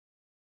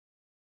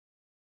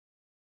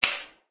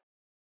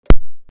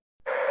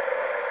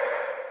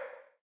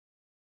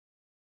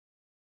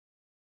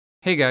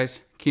Hey guys,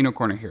 Kino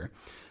Corner here.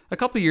 A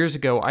couple years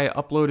ago, I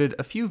uploaded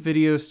a few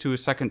videos to a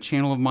second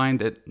channel of mine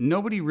that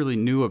nobody really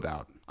knew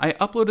about. I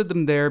uploaded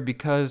them there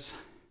because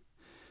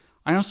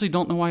I honestly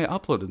don't know why I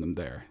uploaded them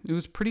there. It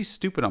was pretty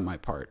stupid on my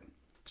part.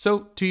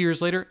 So 2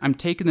 years later, I'm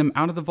taking them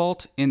out of the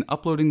vault and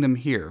uploading them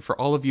here for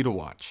all of you to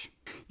watch.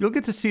 You'll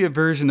get to see a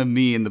version of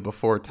me in the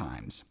before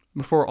times,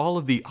 before all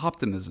of the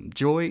optimism,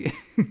 joy,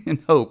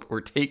 and hope were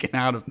taken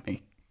out of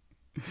me.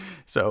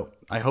 So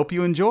I hope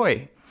you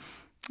enjoy.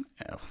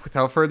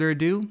 Without further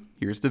ado,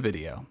 here's the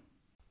video.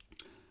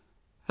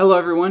 Hello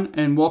everyone,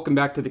 and welcome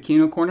back to the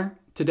Kino Corner.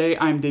 Today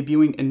I'm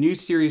debuting a new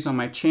series on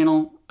my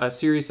channel, a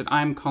series that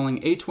I'm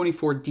calling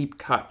A24 Deep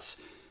Cuts.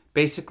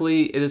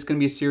 Basically, it is going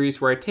to be a series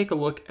where I take a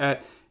look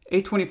at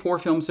A24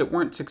 films that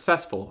weren't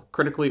successful,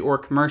 critically or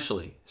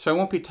commercially. So I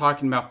won't be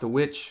talking about The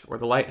Witch, or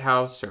The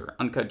Lighthouse, or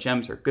Uncut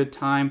Gems, or Good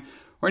Time,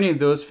 or any of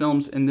those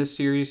films in this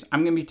series.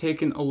 I'm going to be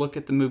taking a look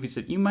at the movies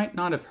that you might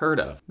not have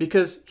heard of.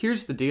 Because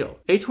here's the deal.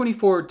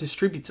 A24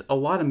 distributes a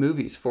lot of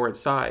movies for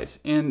its size,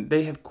 and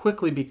they have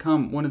quickly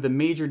become one of the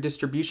major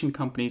distribution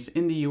companies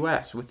in the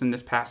US within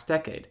this past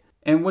decade.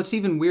 And what's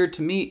even weird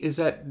to me is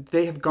that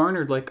they have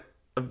garnered like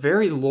a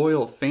very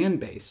loyal fan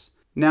base.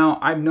 Now,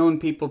 I've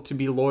known people to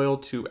be loyal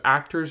to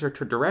actors or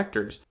to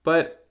directors,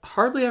 but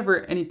hardly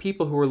ever any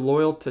people who are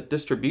loyal to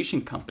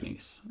distribution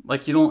companies.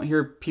 Like, you don't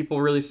hear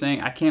people really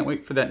saying, I can't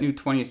wait for that new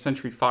 20th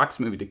Century Fox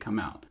movie to come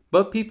out.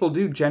 But people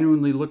do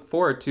genuinely look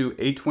forward to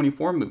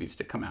A24 movies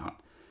to come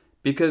out.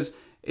 Because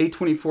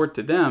A24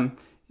 to them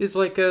is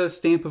like a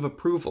stamp of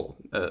approval,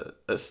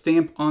 a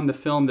stamp on the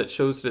film that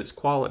shows its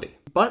quality.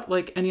 But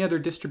like any other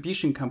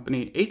distribution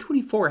company,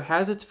 A24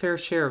 has its fair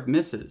share of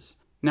misses.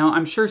 Now,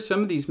 I'm sure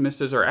some of these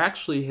misses are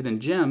actually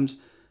hidden gems,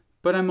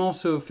 but I'm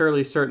also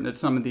fairly certain that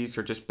some of these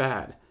are just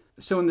bad.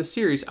 So in this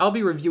series, I'll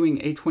be reviewing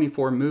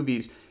A24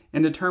 movies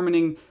and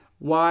determining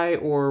why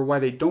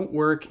they don't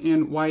work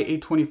and why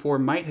A24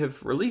 might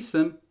have released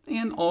them,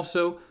 and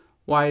also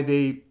why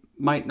they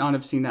might not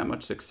have seen that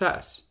much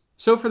success.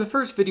 So for the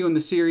first video in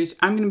the series,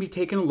 I'm going to be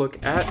taking a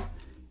look at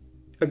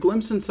A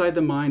Glimpse Inside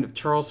the Mind of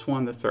Charles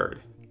Swan III.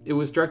 It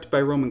was directed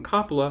by Roman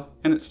Coppola,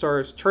 and it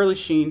stars Charlie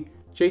Sheen,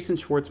 Jason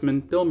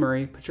Schwartzman, Bill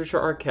Murray, Patricia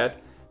Arquette,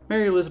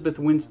 Mary Elizabeth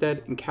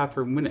Winstead, and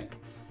Catherine Winnick.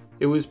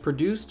 It was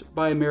produced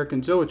by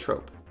American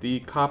Zoetrope,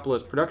 the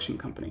Coppola's production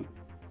company.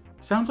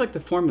 Sounds like the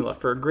formula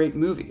for a great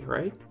movie,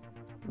 right?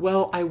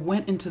 Well, I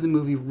went into the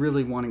movie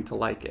really wanting to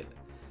like it.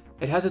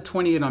 It has a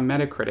 28 on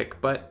Metacritic,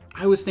 but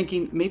I was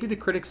thinking maybe the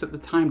critics at the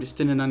time just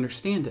didn't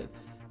understand it.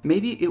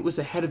 Maybe it was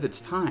ahead of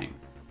its time.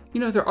 You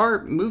know, there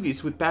are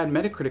movies with bad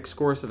Metacritic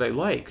scores that I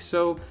like,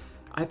 so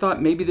I thought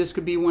maybe this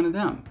could be one of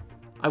them.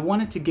 I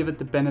wanted to give it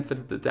the benefit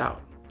of the doubt.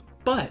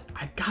 But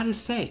I've got to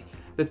say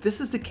that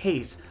this is the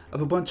case of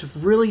a bunch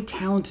of really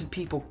talented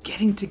people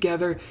getting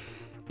together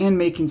and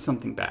making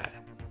something bad.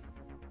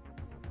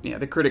 Yeah,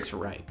 the critics are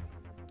right.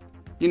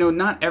 You know,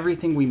 not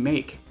everything we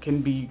make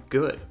can be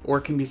good or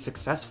can be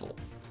successful.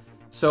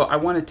 So I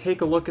want to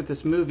take a look at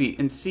this movie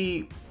and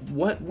see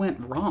what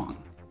went wrong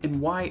and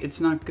why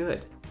it's not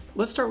good.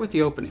 Let's start with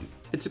the opening.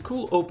 It's a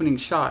cool opening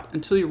shot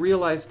until you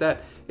realize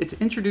that it's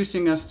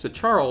introducing us to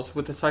Charles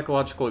with a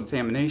psychological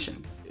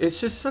examination.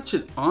 It's just such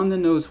an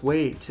on-the-nose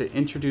way to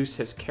introduce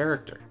his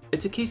character.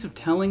 It's a case of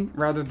telling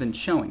rather than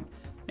showing,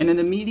 and it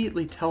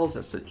immediately tells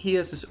us that he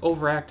has this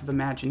overactive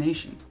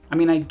imagination. I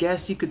mean, I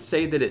guess you could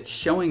say that it's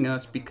showing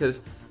us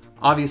because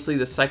obviously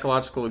the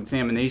psychological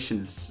examination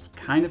is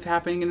kind of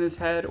happening in his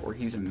head, or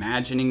he's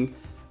imagining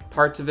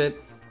parts of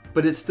it,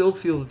 but it still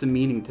feels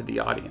demeaning to the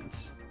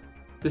audience.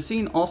 The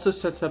scene also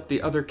sets up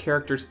the other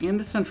characters and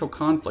the central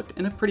conflict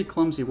in a pretty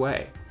clumsy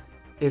way.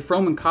 If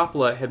Roman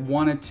Coppola had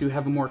wanted to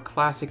have a more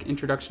classic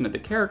introduction of the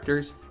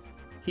characters,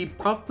 he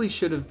probably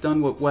should have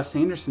done what Wes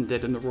Anderson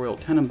did in the Royal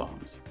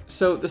Tenenbaums.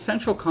 So the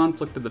central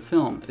conflict of the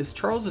film is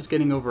Charles is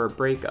getting over a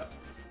breakup,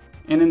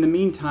 and in the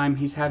meantime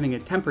he's having a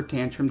temper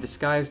tantrum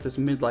disguised as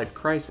a midlife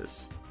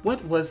crisis.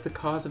 What was the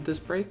cause of this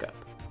breakup?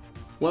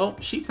 Well,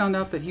 she found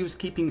out that he was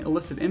keeping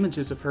illicit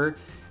images of her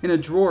in a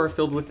drawer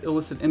filled with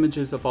illicit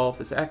images of all of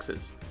his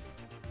exes.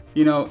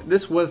 You know,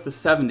 this was the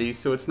 70s,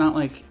 so it's not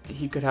like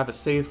he could have a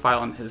save file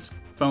on his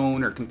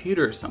phone or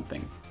computer or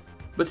something.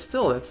 But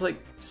still, that's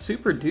like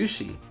super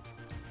douchey.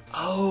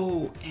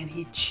 Oh, and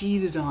he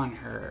cheated on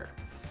her.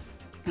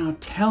 Now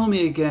tell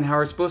me again how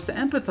we're supposed to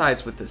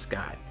empathize with this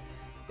guy.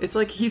 It's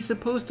like he's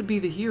supposed to be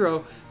the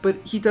hero, but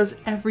he does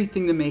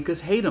everything to make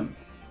us hate him.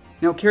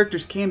 Now,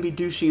 characters can be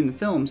douchey in the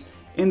films,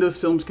 and those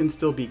films can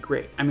still be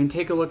great. I mean,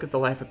 take a look at The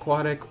Life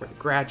Aquatic, or The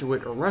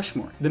Graduate, or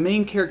Rushmore. The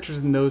main characters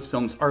in those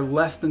films are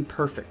less than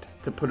perfect,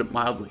 to put it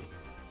mildly.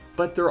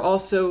 But they're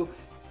also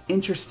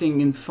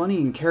interesting and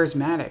funny and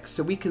charismatic,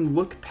 so we can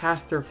look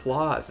past their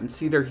flaws and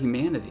see their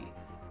humanity.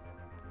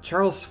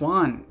 Charles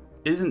Swan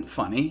isn't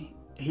funny,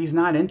 he's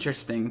not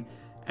interesting,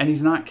 and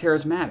he's not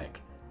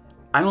charismatic.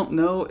 I don't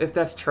know if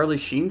that's Charlie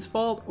Sheen's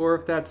fault or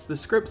if that's the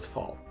script's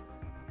fault.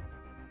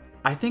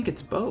 I think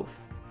it's both.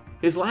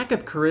 His lack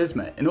of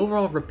charisma and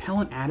overall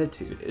repellent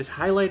attitude is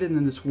highlighted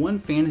in this one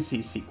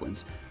fantasy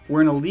sequence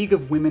wherein a league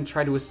of women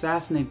try to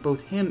assassinate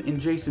both him and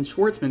Jason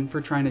Schwartzman for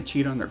trying to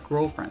cheat on their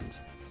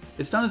girlfriends.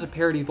 It's done as a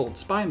parody of old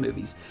spy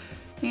movies,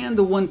 and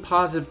the one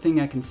positive thing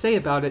I can say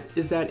about it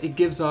is that it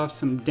gives off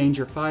some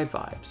Danger 5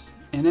 vibes.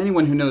 And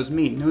anyone who knows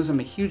me knows I'm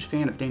a huge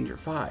fan of Danger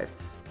 5.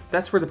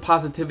 That's where the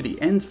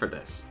positivity ends for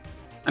this.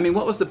 I mean,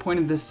 what was the point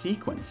of this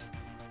sequence?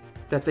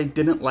 That they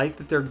didn't like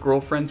that their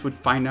girlfriends would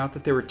find out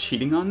that they were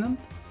cheating on them?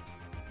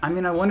 I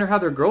mean, I wonder how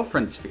their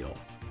girlfriends feel.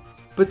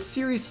 But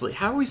seriously,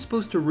 how are we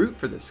supposed to root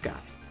for this guy?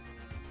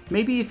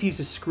 Maybe if he's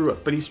a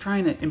screw-up, but he's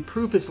trying to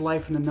improve his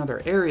life in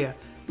another area,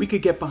 we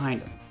could get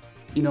behind him.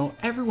 You know,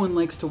 everyone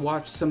likes to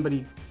watch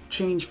somebody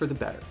change for the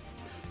better.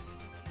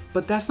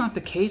 But that's not the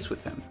case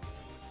with him.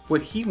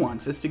 What he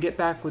wants is to get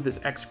back with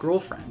his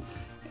ex-girlfriend,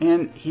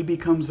 and he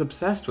becomes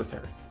obsessed with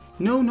her.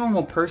 No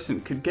normal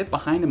person could get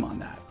behind him on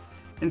that.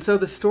 And so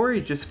the story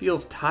just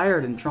feels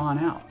tired and drawn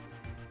out.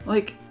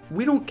 Like,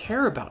 we don't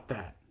care about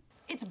that.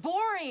 It's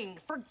boring.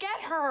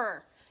 Forget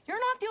her. You're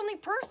not the only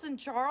person,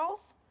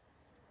 Charles.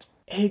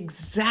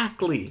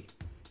 Exactly.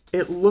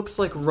 It looks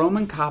like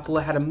Roman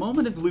Coppola had a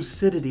moment of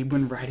lucidity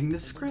when writing the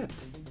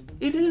script.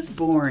 It is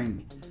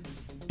boring.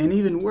 And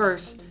even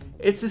worse,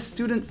 it's a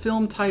student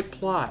film type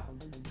plot.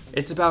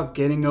 It's about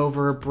getting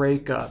over a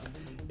breakup.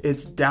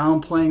 It's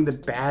downplaying the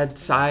bad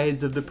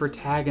sides of the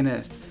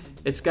protagonist.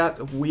 It's got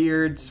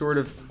weird, sort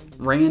of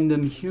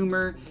random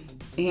humor,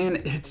 and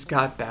it's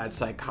got bad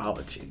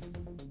psychology.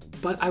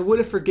 But I would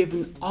have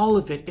forgiven all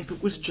of it if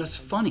it was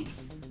just funny.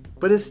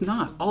 But it's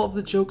not. All of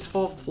the jokes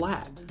fall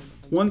flat.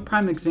 One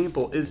prime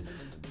example is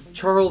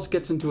Charles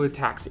gets into a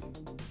taxi,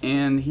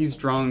 and he's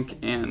drunk,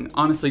 and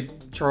honestly,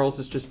 Charles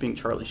is just being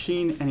Charlie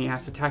Sheen, and he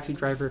asks the taxi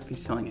driver if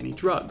he's selling any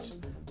drugs.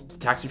 The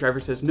taxi driver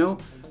says no,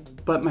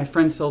 but my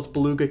friend sells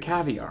beluga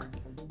caviar.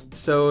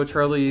 So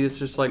Charlie is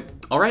just like,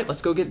 all right,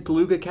 let's go get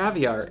beluga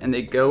caviar. And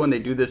they go and they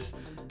do this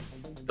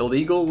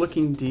illegal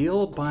looking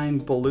deal, buying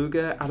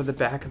beluga out of the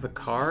back of a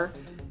car.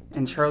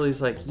 And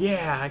Charlie's like,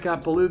 yeah, I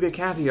got beluga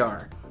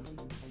caviar.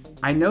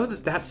 I know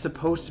that that's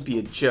supposed to be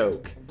a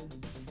joke,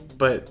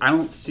 but I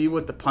don't see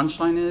what the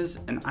punchline is,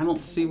 and I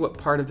don't see what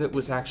part of it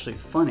was actually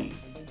funny.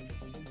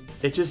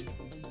 It just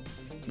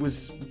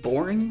was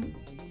boring.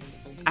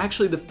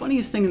 Actually, the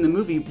funniest thing in the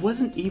movie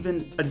wasn't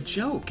even a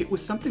joke. It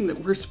was something that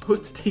we're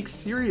supposed to take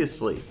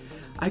seriously.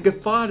 I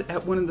guffawed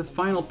at one of the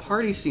final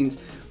party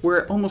scenes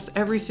where almost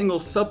every single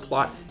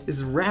subplot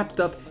is wrapped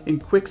up in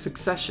quick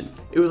succession.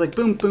 It was like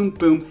boom, boom,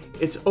 boom,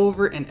 it's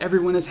over and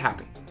everyone is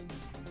happy.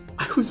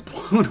 I was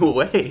blown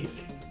away.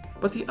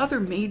 But the other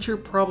major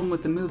problem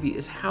with the movie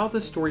is how the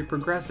story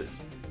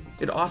progresses.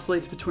 It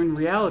oscillates between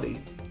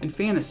reality and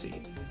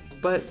fantasy.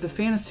 But the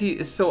fantasy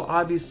is so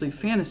obviously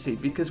fantasy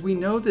because we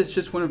know this is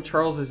just one of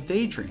Charles's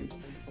daydreams.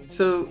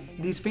 So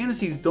these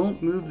fantasies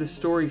don't move the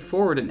story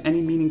forward in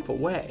any meaningful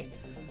way.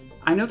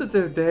 I know that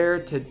they're there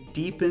to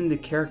deepen the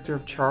character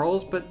of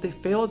Charles, but they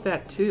fail at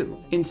that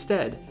too.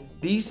 Instead,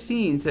 these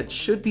scenes that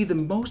should be the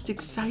most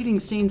exciting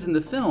scenes in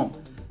the film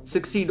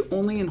succeed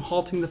only in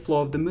halting the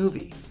flow of the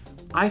movie.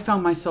 I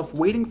found myself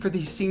waiting for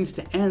these scenes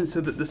to end so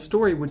that the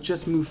story would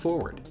just move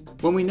forward.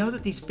 When we know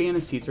that these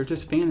fantasies are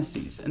just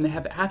fantasies and they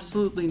have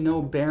absolutely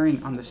no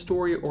bearing on the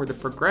story or the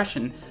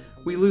progression,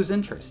 we lose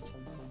interest.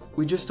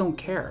 We just don't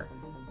care.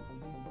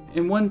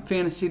 In one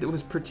fantasy that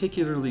was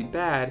particularly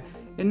bad,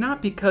 and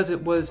not because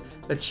it was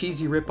a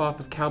cheesy ripoff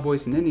of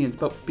Cowboys and Indians,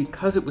 but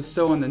because it was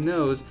so on the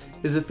nose,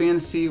 is a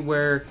fantasy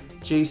where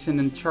Jason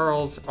and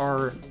Charles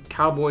are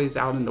cowboys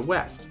out in the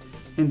West.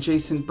 And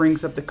Jason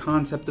brings up the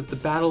concept of the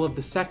battle of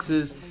the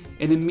sexes,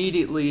 and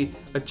immediately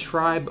a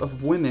tribe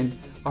of women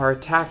are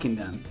attacking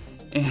them.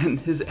 And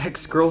his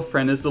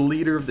ex-girlfriend is the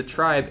leader of the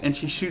tribe, and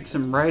she shoots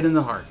him right in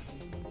the heart.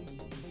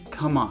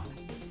 Come on,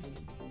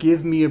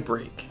 give me a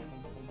break.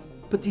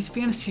 But these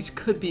fantasies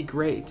could be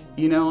great.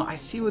 You know, I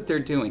see what they're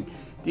doing.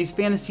 These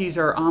fantasies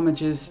are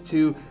homages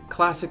to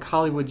classic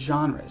Hollywood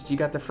genres. You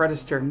got the Fred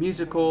Astaire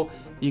musical,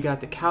 you got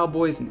the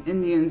Cowboys and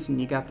Indians, and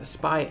you got the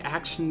spy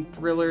action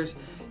thrillers.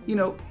 You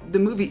know, the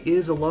movie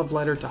is a love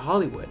letter to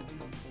Hollywood.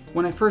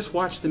 When I first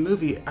watched the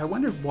movie, I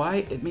wondered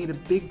why it made a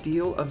big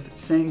deal of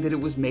saying that it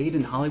was made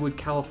in Hollywood,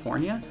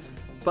 California,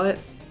 but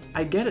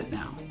I get it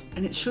now,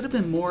 and it should have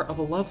been more of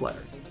a love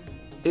letter.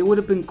 It would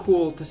have been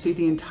cool to see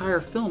the entire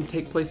film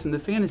take place in the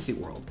fantasy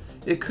world.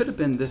 It could have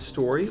been this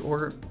story,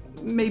 or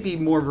maybe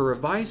more of a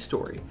revised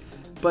story,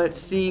 but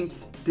seeing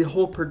the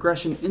whole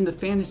progression in the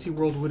fantasy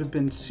world would have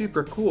been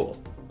super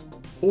cool.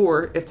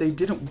 Or if they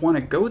didn't want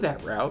to go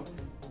that route,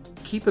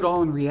 keep it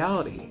all in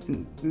reality,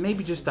 and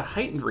maybe just a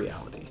heightened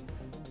reality.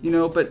 You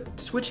know, but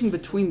switching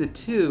between the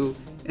two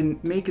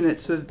and making it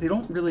so that they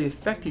don't really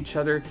affect each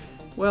other,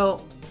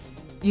 well,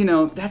 you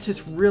know, that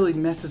just really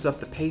messes up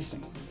the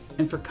pacing.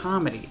 And for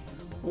comedy,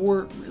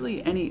 or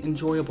really any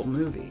enjoyable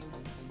movie,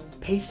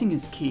 pacing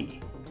is key.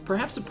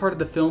 Perhaps a part of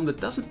the film that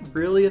doesn't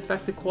really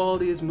affect the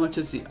quality as much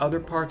as the other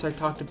parts I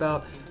talked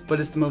about, but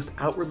is the most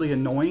outwardly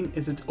annoying,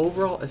 is its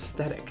overall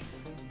aesthetic.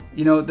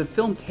 You know, the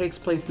film takes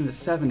place in the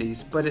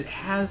 70s, but it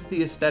has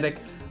the aesthetic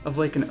of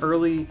like an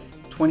early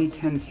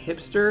 2010s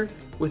hipster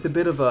with a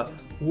bit of a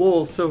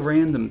lol so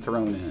random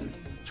thrown in.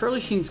 Charlie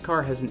Sheen's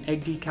car has an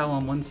egg decal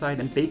on one side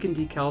and bacon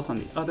decals on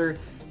the other.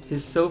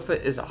 His sofa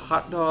is a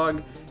hot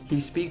dog. He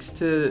speaks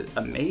to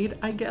a maid,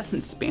 I guess, in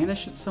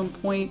Spanish at some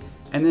point,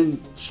 and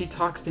then she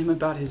talks to him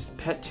about his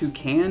pet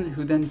toucan,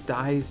 who then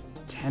dies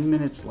 10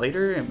 minutes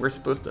later, and we're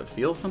supposed to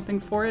feel something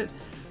for it?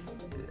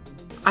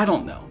 I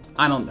don't know.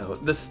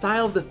 The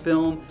style of the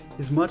film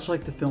is much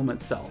like the film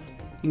itself,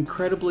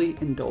 incredibly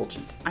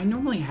indulgent. I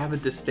normally have a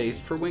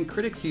distaste for when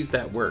critics use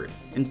that word,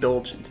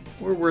 indulgent,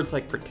 or words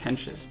like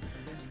pretentious.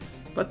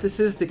 But this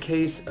is the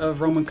case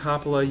of Roman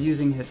Coppola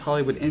using his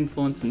Hollywood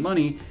influence and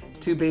money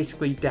to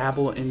basically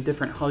dabble in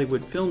different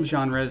Hollywood film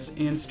genres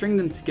and string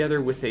them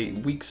together with a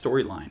weak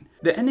storyline.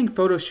 The ending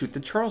photo shoot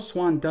that Charles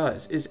Swan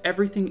does is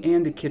everything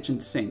and the kitchen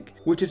sink,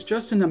 which is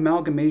just an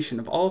amalgamation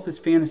of all of his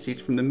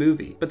fantasies from the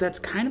movie, but that's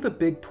kind of a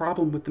big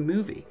problem with the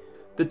movie.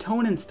 The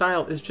tone and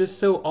style is just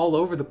so all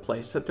over the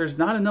place that there's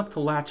not enough to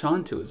latch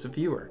onto as a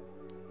viewer.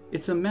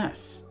 It's a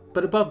mess.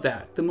 But above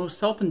that, the most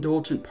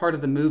self-indulgent part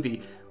of the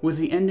movie was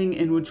the ending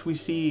in which we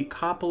see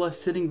Coppola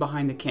sitting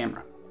behind the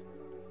camera.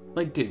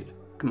 Like, dude,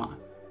 come on.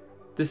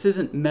 This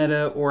isn't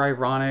meta or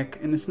ironic,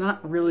 and it's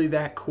not really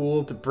that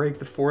cool to break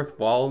the fourth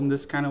wall in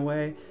this kind of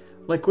way.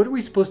 Like, what are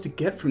we supposed to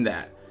get from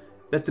that?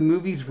 That the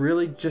movie's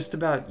really just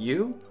about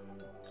you?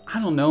 I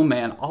don't know,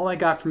 man. All I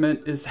got from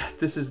it is that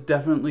this is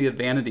definitely a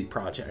vanity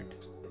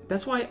project.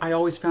 That's why I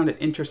always found it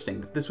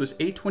interesting that this was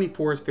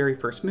A24's very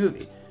first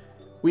movie.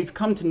 We've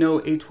come to know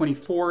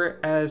A24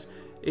 as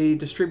a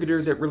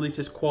distributor that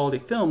releases quality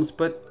films,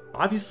 but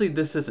obviously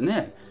this isn't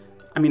it.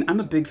 I mean, I'm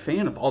a big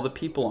fan of all the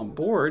people on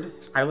board.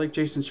 I like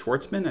Jason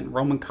Schwartzman and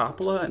Roman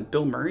Coppola and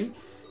Bill Murray,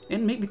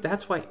 and maybe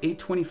that's why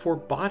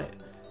A24 bought it.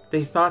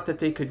 They thought that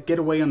they could get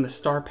away on the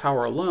star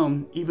power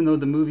alone, even though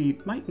the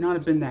movie might not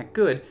have been that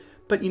good,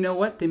 but you know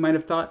what? They might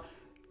have thought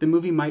the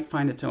movie might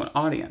find its own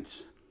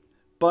audience.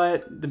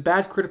 But the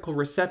bad critical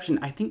reception,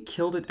 I think,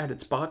 killed it at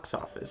its box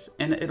office,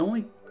 and it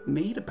only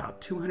made about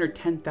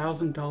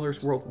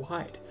 $210,000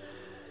 worldwide.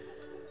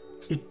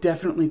 It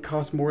definitely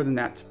cost more than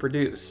that to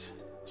produce.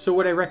 So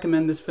would I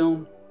recommend this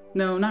film?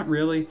 No, not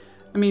really.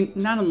 I mean,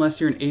 not unless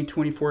you're an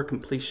A24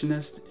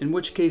 completionist, in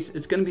which case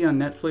it's going to be on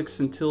Netflix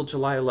until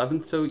July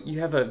 11th, so you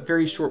have a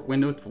very short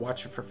window to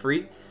watch it for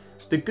free.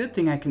 The good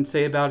thing I can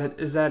say about it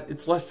is that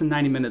it's less than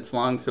 90 minutes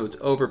long, so it's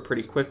over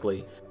pretty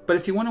quickly. But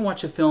if you want to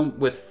watch a film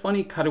with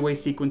funny cutaway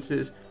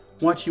sequences,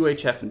 watch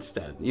UHF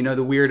instead. You know,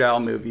 the Weird Al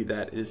movie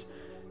that is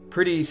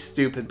pretty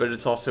stupid, but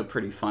it's also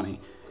pretty funny.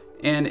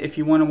 And if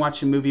you want to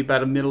watch a movie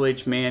about a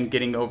middle-aged man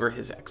getting over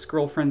his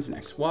ex-girlfriends and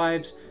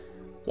ex-wives,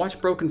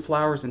 watch Broken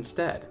Flowers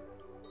instead.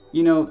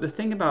 You know, the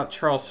thing about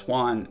Charles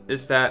Swan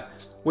is that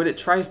what it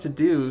tries to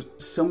do,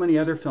 so many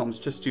other films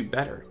just do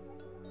better.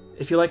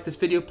 If you like this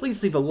video,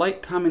 please leave a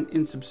like, comment,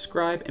 and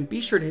subscribe, and be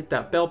sure to hit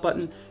that bell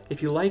button.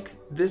 If you like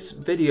this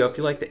video, if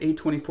you like the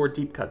A24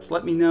 deep cuts,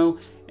 let me know,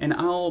 and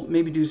I'll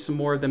maybe do some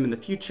more of them in the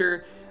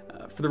future.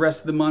 For the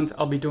rest of the month,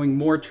 I'll be doing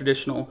more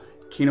traditional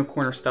Kino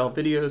Corner style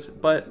videos,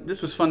 but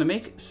this was fun to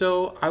make,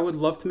 so I would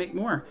love to make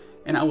more,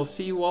 and I will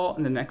see you all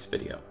in the next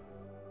video.